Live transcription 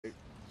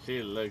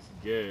She looks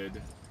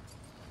good.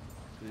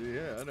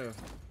 Yeah, I know.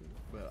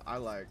 But I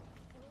like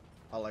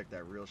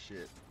that real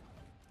shit.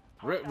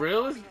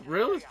 Real is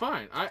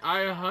fine. I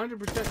 100%.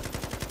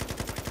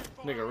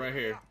 Nigga right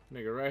here.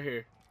 Nigga right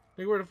here.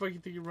 Nigga, where the fuck you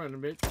think you're running,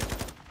 bitch?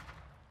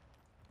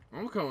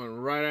 I'm coming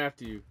right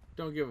after you.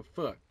 Don't give a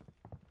fuck.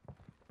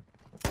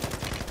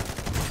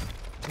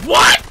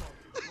 What?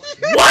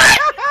 What?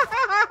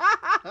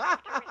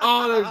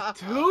 Oh, there's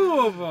two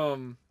of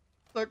them.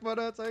 Suck my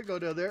nuts. I ain't go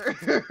down there.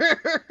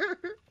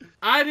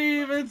 I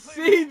didn't even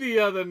see the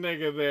other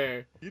nigga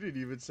there. You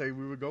didn't even say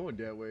we were going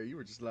that way. You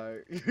were just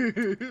like...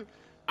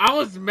 I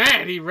was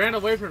mad. He ran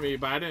away from me,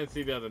 but I didn't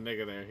see the other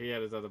nigga there. He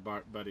had his other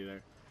buddy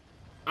there.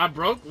 I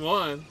broke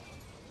one.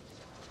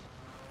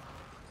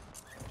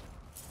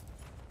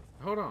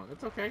 Hold on.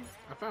 It's okay.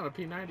 I found a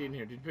P90 in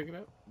here. Did you pick it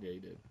up? Yeah, you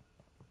did.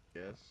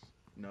 Yes.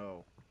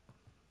 No.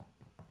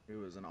 It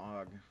was an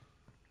AUG.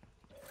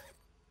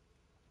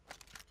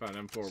 Found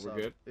M4. We're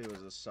good. It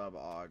was a sub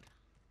AUG.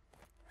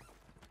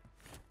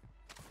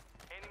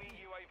 Enemy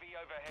UAV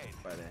overhead.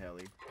 By the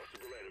heli.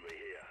 Possible enemy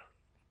here.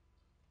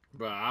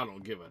 Bro, I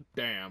don't give a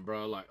damn,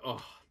 bro. Like,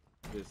 oh,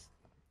 this.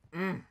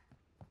 I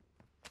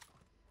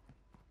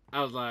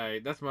was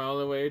like, that's my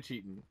only way of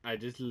cheating. I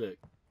just look.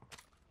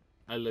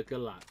 I look a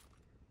lot.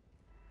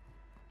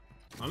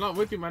 I'm not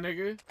with you, my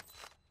nigga.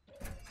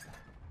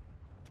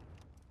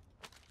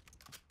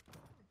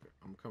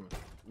 I'm coming.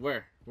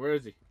 Where? Where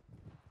is he?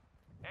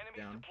 Enemy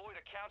Down. deployed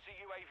a counter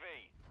UAV.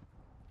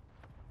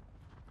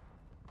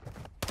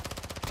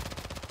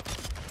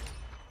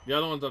 The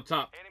other one's up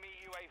top. Enemy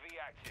UAV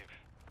active.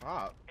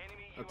 Ah.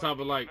 Enemy On UAV top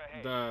of like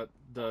overhead.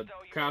 the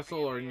Hostile castle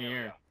UAV or in the area.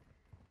 air.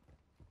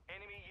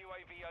 Enemy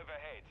UAV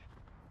overhead.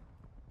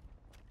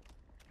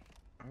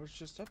 I was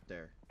just up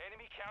there.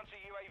 Enemy counter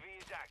UAV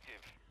is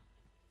active.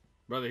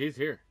 Brother, he's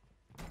here.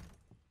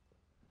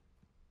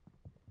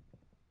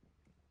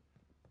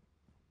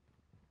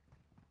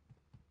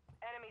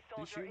 Enemy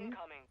soldier shooting?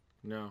 incoming.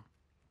 No.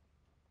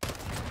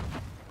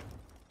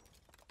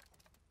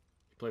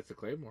 He placed the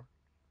claymore.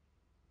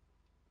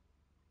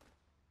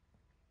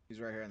 He's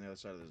right here on the other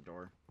side of this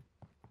door.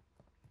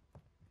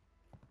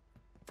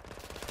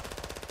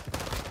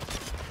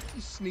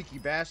 You sneaky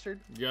bastard.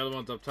 The other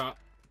one's up top.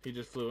 He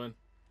just flew in.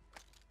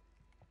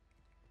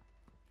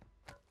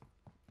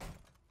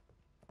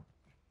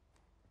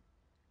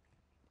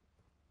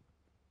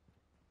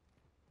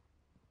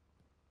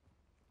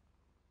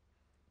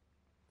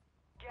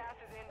 Gas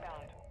is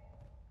inbound.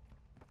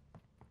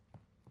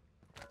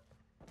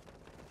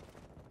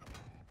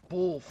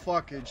 Bull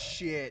fucking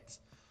shit.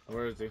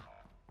 Where is he?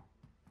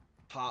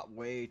 Top,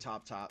 way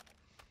top.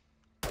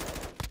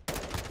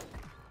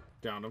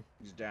 Downed him.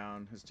 He's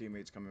down. His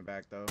teammate's coming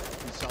back though.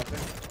 He's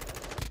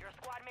selfing. Your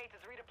squad mate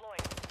is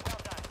redeploying. Well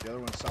done. The other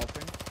one's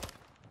selfing.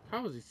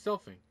 How is he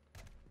selfing?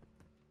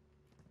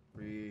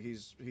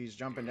 He's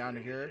jumping down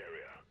to here.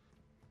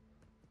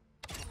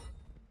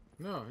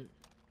 No.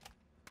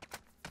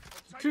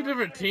 Two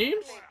different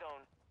teams? Safe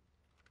zone.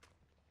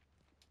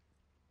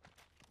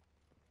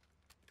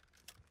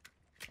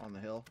 On the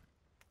hill.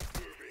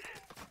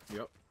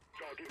 Yep.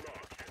 Target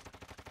marked.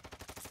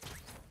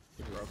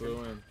 He just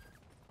flew in.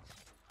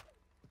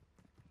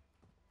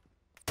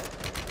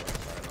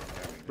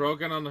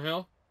 Broken on the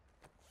hill?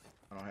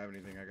 I don't have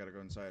anything. I gotta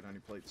go inside. I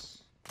need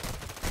plates.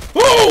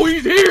 Oh,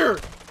 he's here!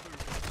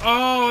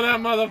 Oh, that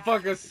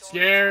motherfucker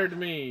scared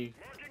me.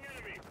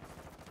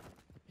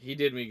 He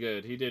did me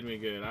good. He did me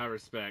good. I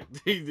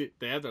respect. They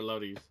have their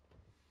loadies.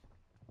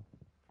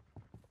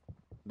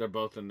 They're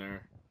both in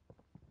there.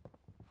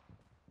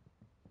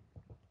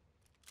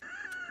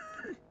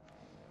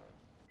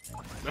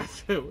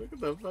 That's it. What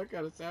the fuck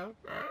out of sound?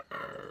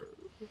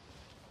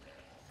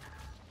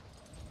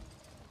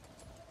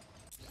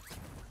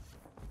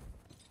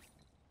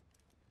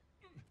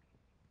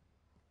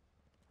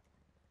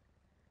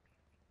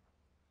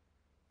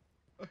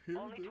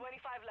 Only 25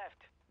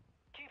 left.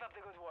 Keep up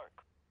the good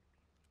work.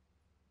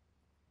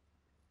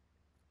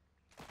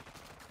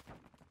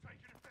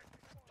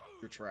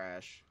 You're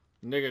trash.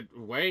 Nigga,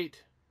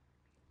 wait.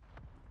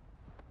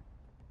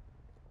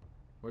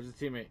 Where's his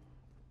teammate?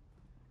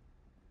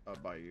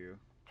 Up by you.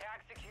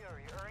 Tag secure.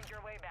 You earned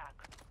your way back.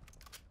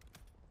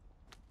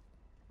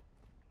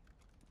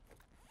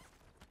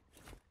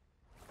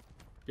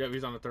 Yep,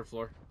 he's on the third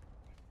floor.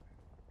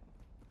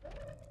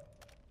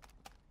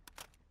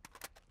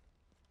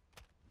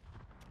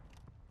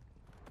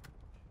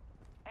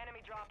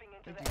 Enemy dropping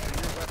into Thank the you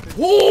for your weapon.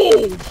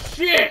 Oh,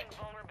 shit!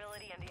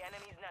 vulnerability in the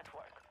enemy's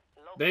network.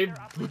 They Locate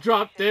their operating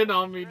dropped position in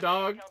on me, and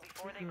dog. intel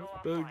before they go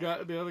The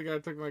offline. other guy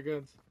took my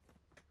guns.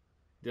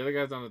 The other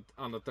guy's on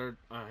the third.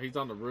 He's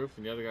on the roof,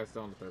 and the other guy's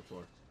still on the third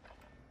floor.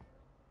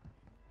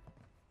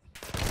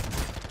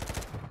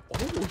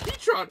 Oh, he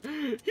tried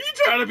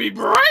to be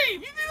brave.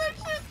 You see that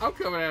shit? I'm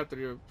coming after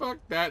you. Fuck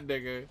that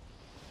nigga.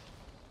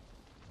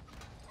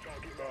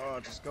 Oh,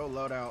 just go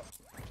load out.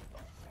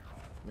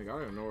 Nigga, I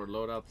don't even know where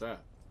loadout's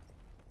at.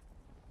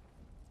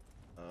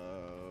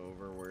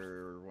 Over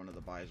where one of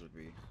the buys would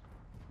be.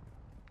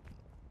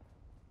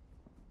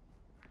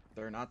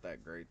 They're not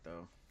that great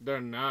though.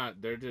 They're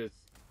not. They're just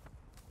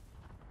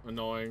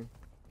annoying.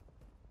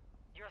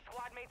 Your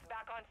squad mates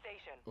back on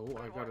station. Oh,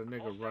 I got a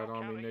nigga right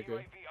on me, nigga.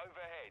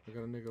 I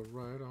got a nigga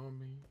right on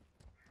me.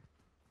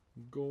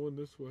 I'm going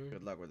this way.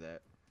 Good luck with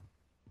that.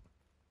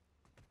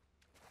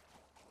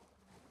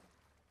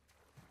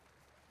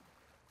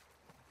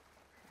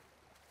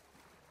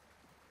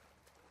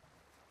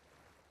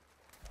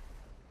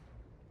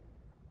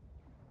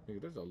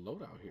 Nigga, there's a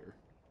loadout here.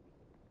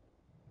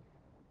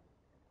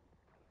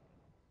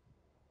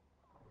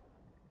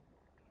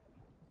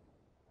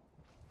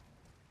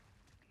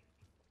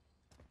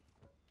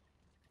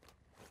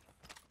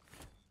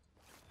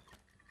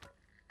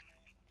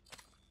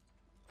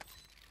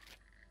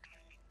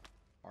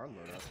 Our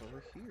loadout's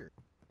over here.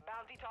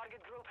 Bounty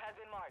target group has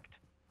been marked.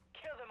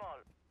 Kill them all.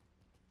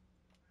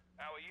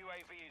 Our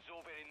UAV is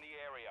orbiting the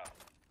area.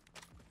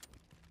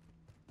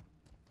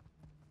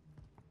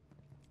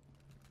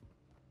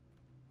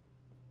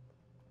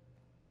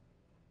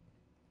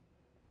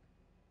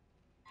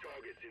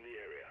 Targets in the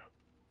area.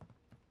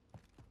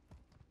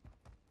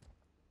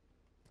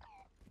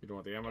 You don't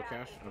want the ammo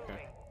cache?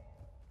 Okay.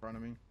 In front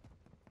of me.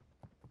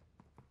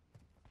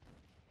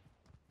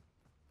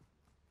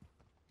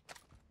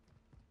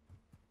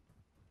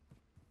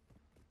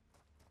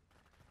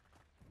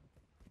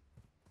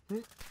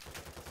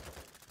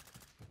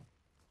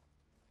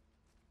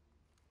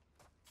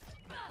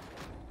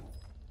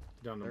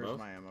 Down them There's both.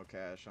 my ammo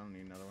cache. I don't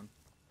need another one.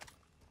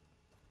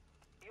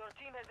 Your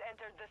team has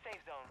entered the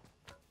safe zone.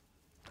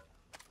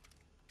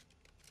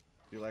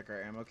 You like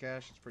our ammo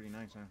cache? It's pretty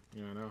nice, huh?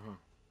 Yeah, I know, huh?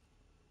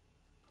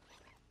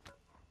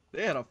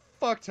 They had a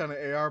fuck ton of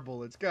AR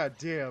bullets. God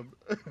damn.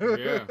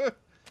 Yeah.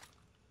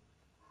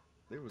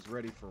 They was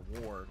ready for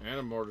war. And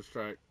a mortar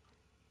strike.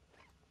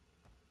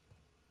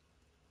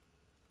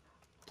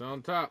 It's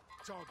on top.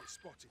 Target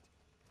spotted.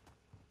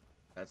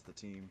 That's the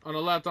team. On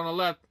the left, on the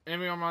left.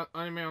 Enemy on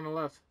the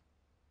left.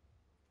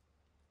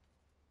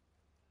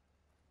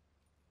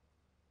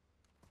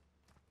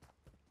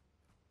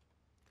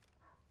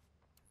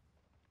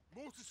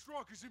 Mortar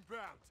strikers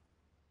inbound.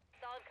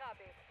 Solid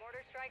copy.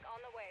 Mortar strike on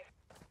the way.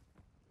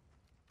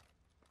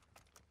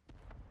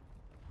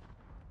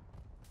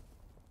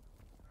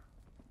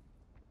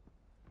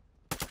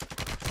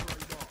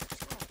 Straight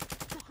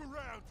marks. Look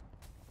around.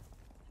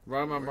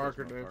 Right on my Where's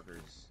marker, my Dave.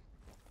 markers?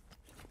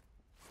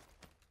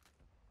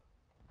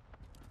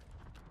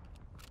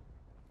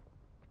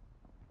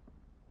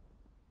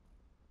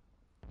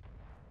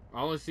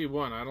 I only see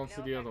one. I don't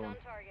see No the other effect one.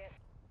 on target.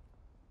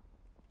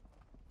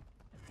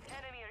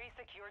 Enemy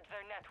resecured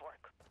their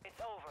network. It's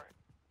over.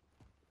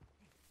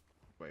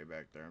 Way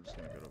back there. I'm just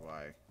gonna go to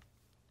Y.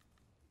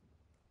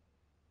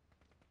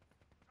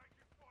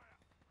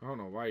 I don't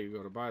know why you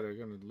go to buy. They're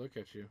gonna look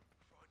at you.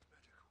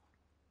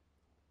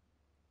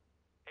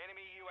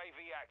 Enemy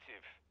UAV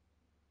active.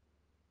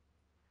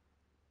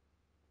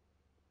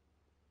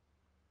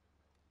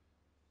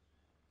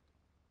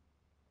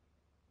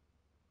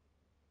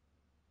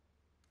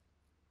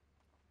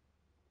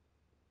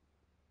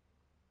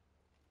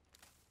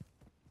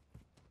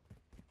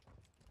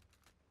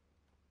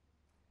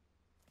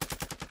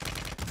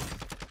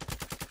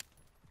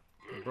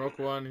 I broke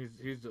one.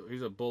 He's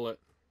a bullet.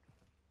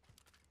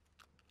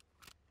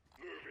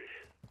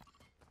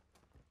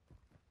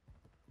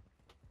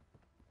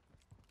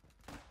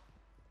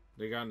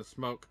 They got in the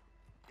smoke.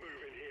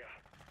 Moving here.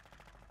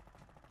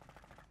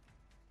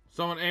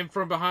 Someone aim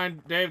from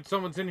behind. Dave,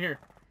 someone's in here.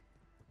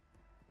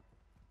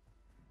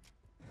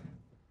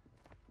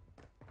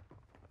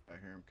 I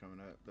hear him coming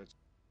up. Let's.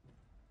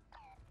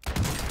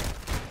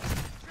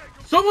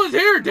 Someone's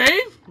here,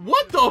 Dave!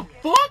 What the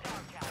fuck? Dog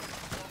count.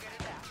 Go get it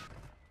back.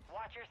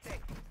 Watch your six.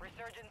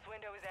 Resurgence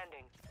window is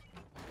ending.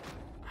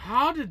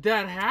 How did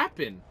that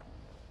happen?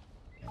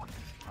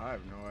 I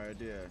have no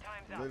idea.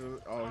 Time's up.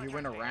 Literally, oh, he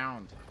went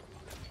around.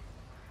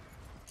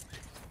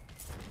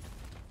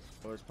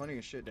 Well, there's plenty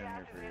of shit down Gas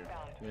here is for you.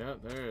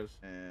 inbound. Yeah, there is.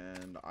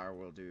 And I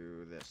will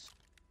do this.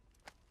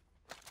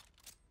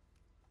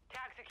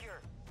 Tag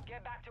secure.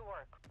 Get back to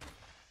work.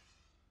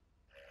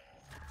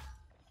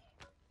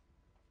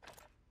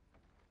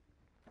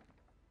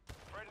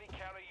 Friendly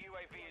counter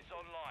UAV is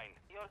online.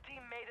 Your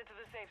team made it to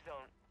the safe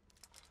zone.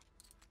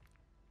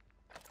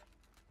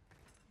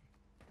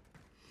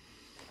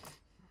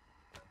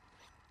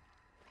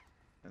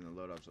 And the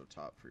load up's up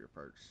top for your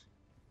perks.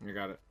 You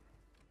got it.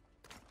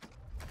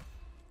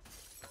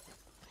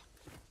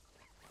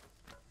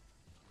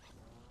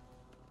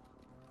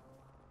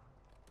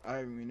 I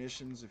have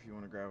munitions if you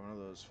want to grab one of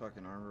those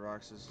fucking armor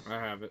boxes. I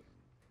have it.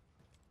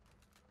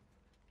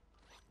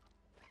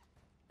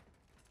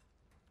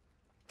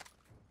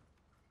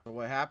 So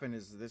what happened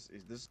is this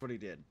is what he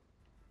did.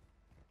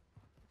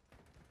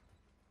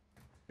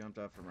 Jumped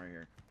up from right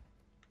here.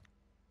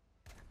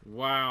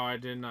 Wow, I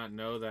did not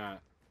know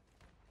that.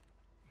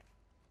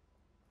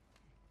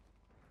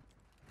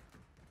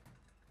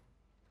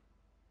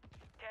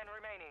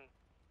 Remaining.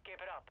 Keep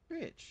it up.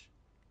 Bitch.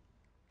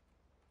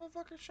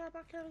 Motherfucker shot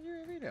my counter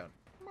UAV down.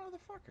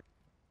 Motherfucker.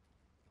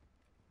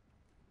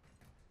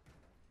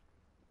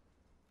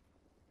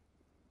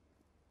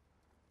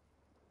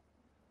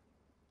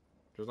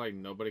 There's like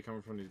nobody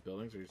coming from these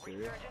buildings. Are you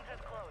serious? Resurgence has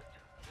closed.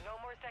 No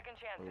more second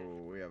chances.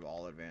 Oh, we have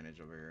all advantage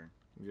over here.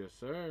 Yes,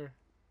 sir.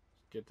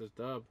 Get this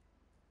dub.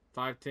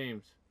 5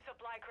 teams.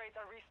 Supply crates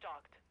are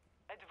restocked.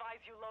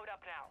 Advise you load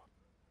up now.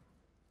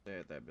 Stay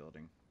at that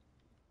building.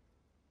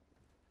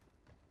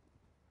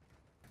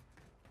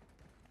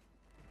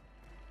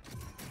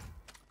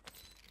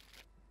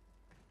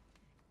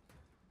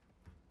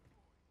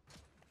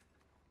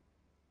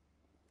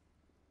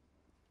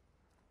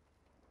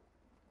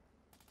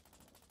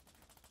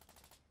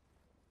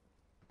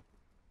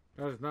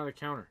 That is not a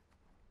counter.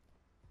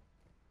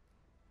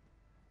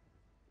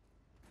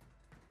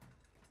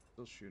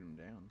 Still shoot him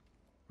down.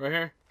 Right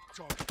here.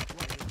 Target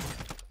right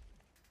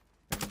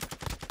here.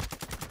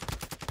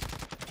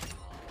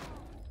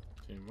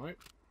 Team wipe.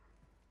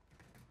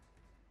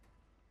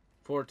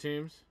 4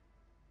 teams.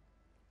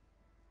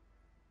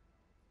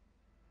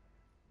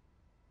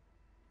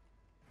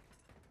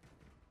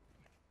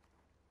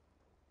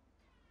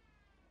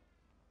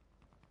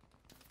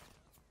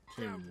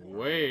 Team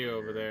way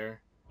over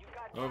there. You've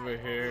got Over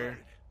gas. here.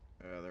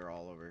 Yeah, they're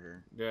all over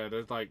here. Yeah,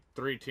 there's like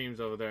 3 teams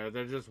over there.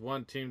 There's just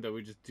one team that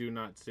we just do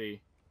not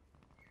see.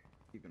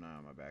 Keep an eye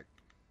on my back.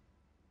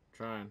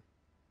 Trying.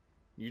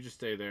 You just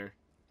stay there.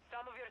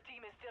 Some of your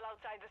team is still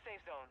outside the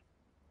safe zone.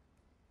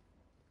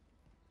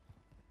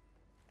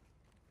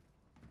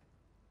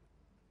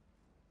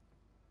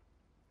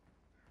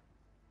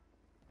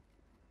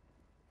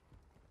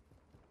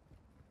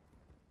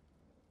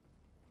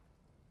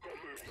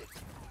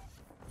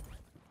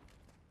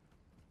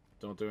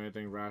 Don't do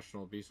anything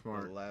rational. Be To the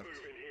smart. left.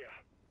 Moving here.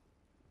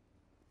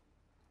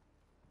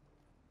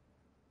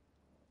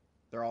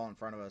 They're all in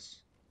front of us.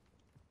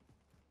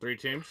 3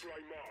 teams. X-ray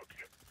marked.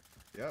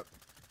 Yep.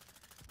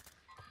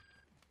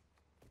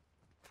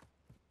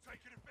 Taking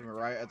To the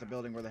right at the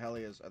building where the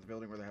heli is. At the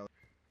building where the heli.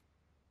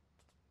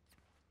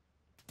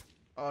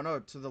 Oh no,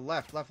 to the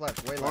left, left,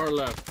 way Far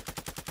left.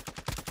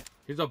 left.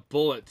 He's a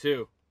bullet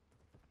too.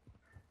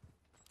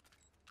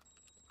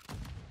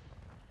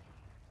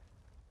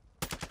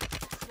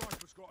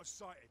 Sniper's got us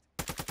sighted.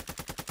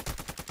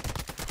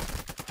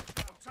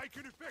 I'm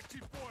taking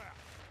effective fire.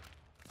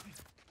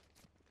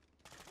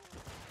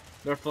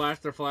 They're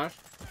flashed. They're flashed.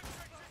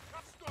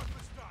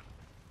 Sniper's done.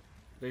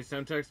 They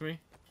semtex me.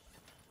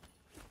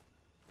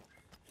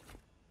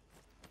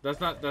 That's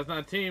not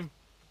a team.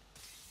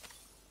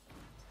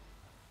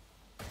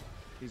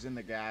 He's in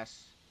the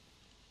gas.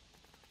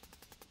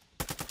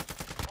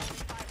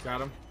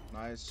 Got him.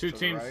 Nice. 2 to the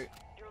teams. right.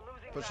 You're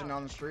losing Pushing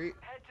ground. down the street.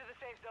 Head to the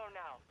safe zone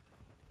now.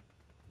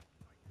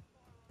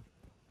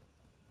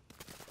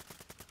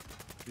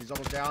 He's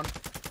almost down.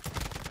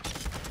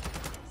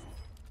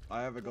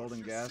 I have a golden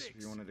your gas six?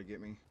 if you wanted to get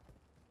me.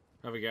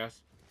 Have a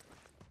gas.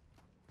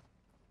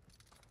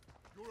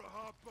 You're a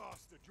hard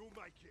bastard. You'll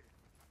make it.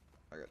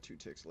 I got 2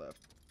 ticks left.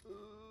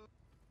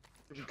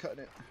 I'm cutting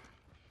it.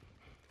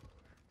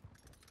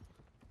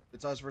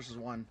 It's us versus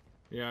 1.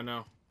 Yeah, I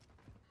know.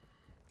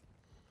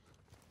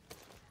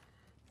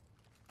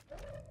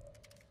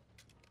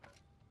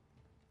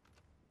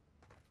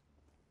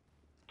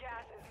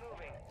 Gas is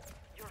moving.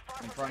 You're far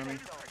In from front the of me.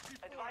 safe zone.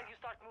 Advise you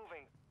start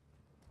moving.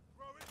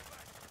 Throw it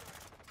back.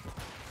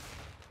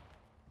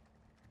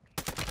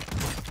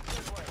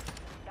 Good work.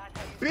 That's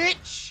how you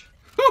Bitch!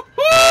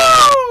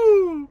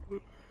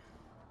 Woo!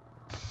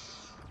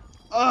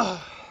 Ugh.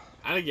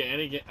 I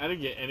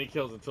didn't get any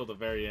kills until the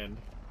very end.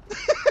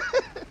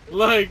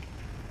 Like,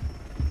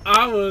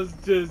 I was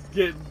just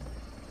getting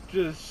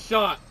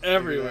shot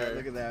everywhere.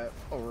 Look at that,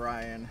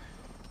 Orion.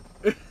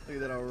 Look at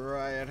that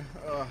Orion.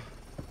 Ugh.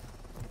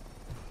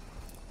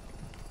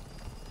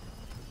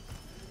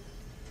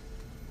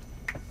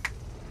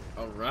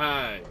 All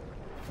right,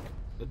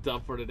 the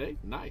dub for today.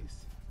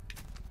 Nice,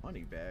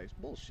 Money bags,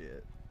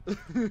 bullshit.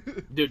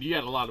 dude. You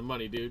had a lot of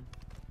money, dude.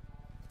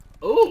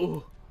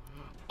 Oh,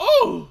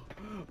 oh,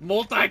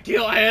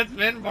 multi-kill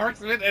headsman,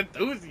 marksman,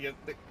 enthusiast.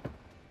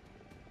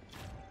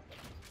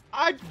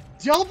 I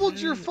doubled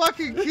your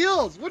fucking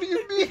kills. What do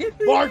you mean,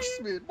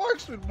 marksman?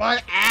 Marksman, my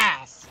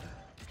ass.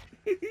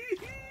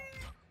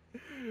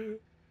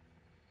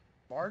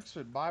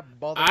 Marksman, my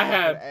motherfucking I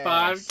had ass.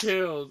 5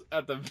 kills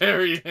at the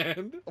very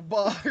end.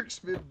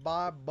 Marksman,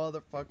 my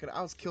motherfucking.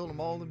 I was killing them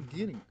all in the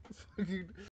beginning. Fucking